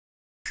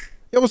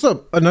Yo, what's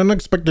up? An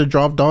unexpected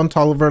drop, Don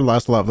Toliver,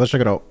 Last Love. Let's check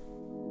it out.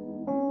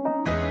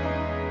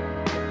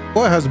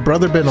 Boy, has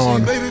brother been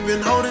on? Baby been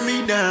holding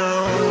me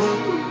down.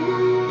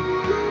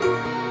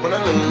 When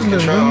I lose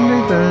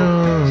control,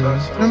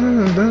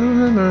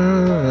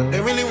 they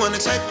really want to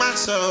take my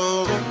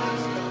soul,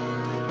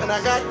 but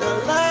I got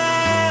the last.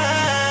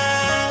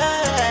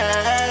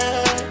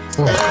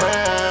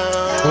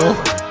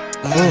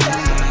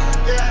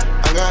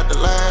 I got the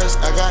last.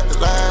 I got the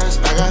last.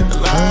 I got the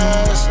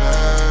last.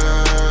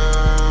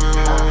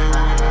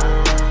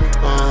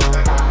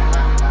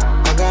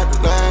 I got the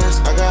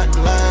last. I got the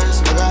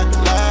last. I got the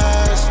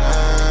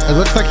last. It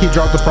looks like he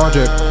dropped the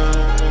project.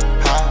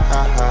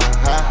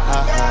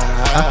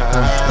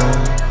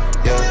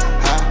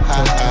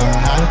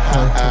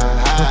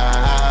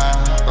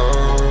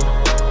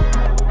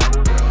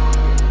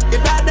 You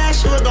thought that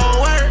shit was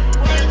gonna work.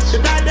 You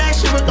thought that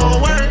shit was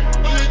gonna work.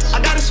 I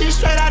got to shit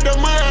straight out the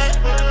mud.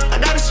 I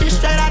got to shit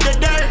straight out the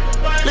dirt.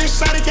 Little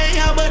shawty can't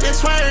help but to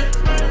twerk.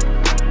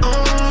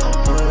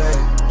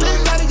 Little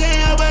shawty can't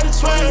help but to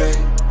twerk.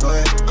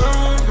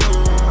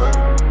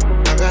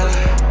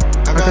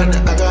 I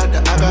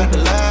got the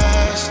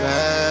last.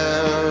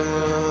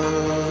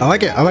 I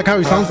like it. I like how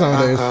he sounds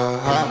nowadays.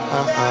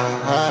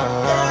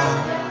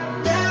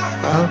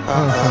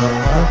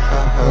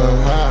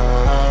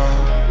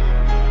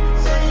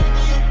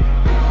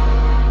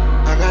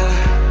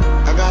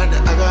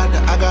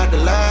 I got the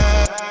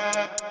last.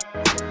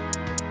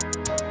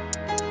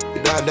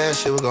 You thought that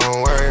shit was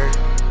gonna work.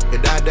 You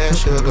thought that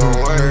shit was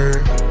gonna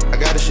work. I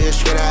got the shit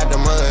straight out the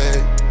mud.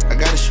 I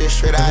got the shit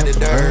straight out the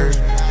dirt.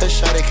 This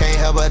shawty can't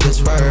help but to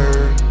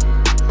twerk.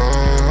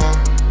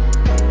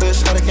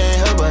 This shawty can't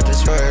help but to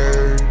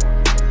twerk.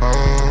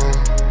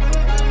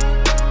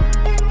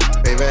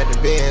 Baby at the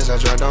Benz, I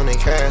dropped on the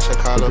cash. I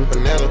call up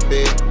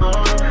Penelope.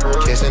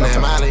 Kissing that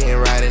Molly and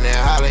riding that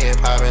Holly and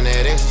popping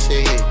that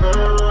ecstasy.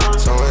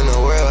 So in the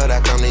world, I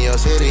come to your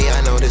city.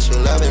 I know that you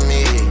loving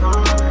me.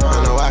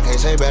 I know I can't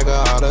take back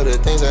all of the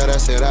things that I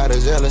said out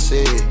of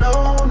jealousy.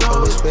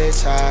 But we split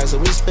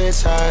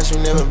ties, you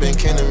never been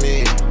kin to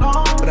me.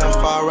 But I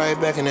fall right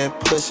back in that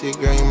pussy,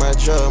 girl, you my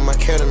drug, my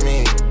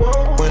ketamine.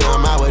 When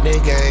I'm out with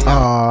that gang,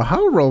 aw,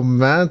 how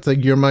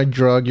romantic. You're my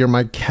drug, you're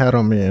my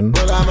ketamine.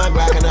 pull out my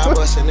Glock and I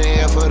bust in the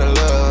air for the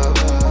love.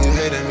 You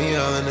hated me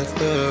all in the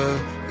club.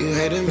 You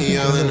hated me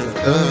all in the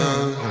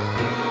club.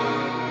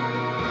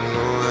 I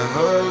know it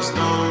hurts,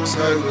 don't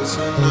say what's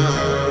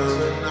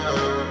enough.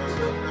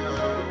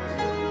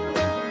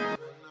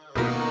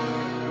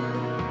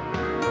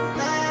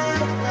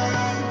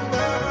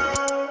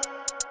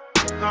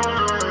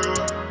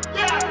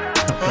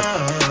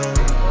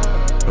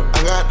 I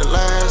got the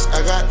last,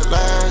 I got the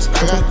last, I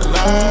got the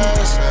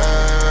last.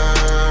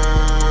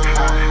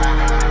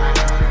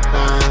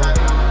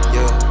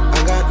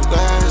 I got the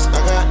last, I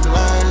got the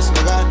last, I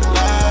got the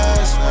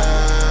last.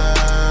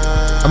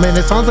 I mean,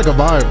 it sounds like a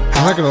vibe.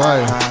 I'm not gonna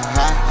lie.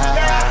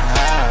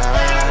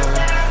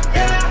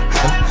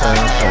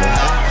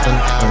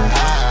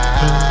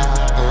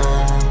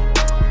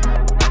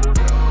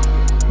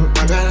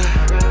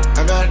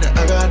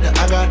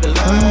 I got the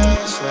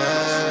last.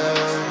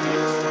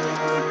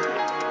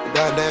 You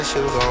thought that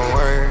shit was gonna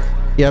work.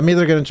 Yeah, I'm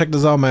either gonna check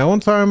this out on my own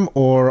time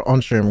or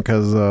on stream,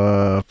 because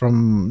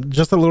from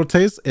just a little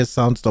taste, it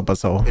sounds dope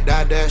as hell. You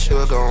thought that shit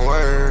was gonna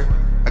work.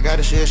 I got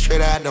the shit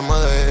straight out the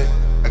mud.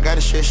 I got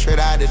the shit straight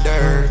out the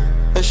dirt.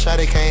 This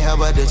shawty can't help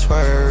but to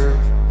twerk.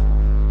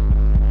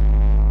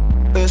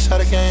 This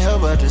shawty can't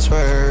help but to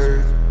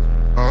twerk.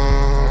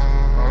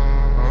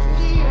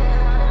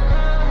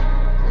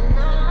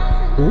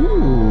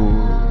 Ooh.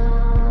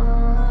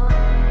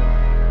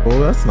 Oh,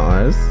 that's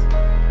nice.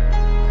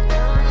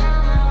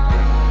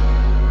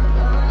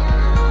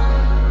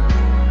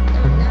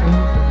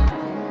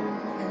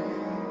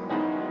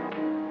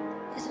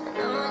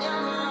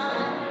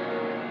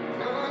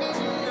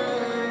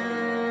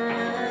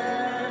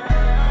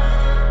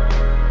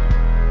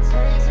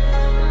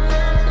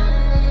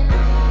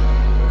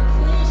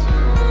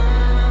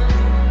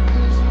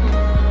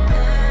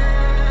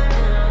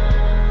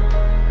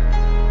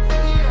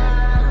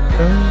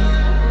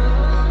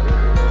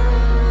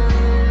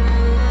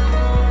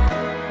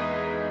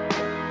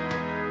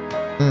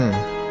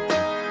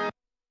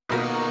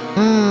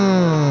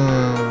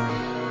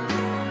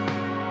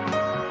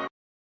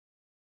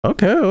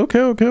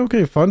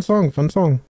 Okay. Fun song.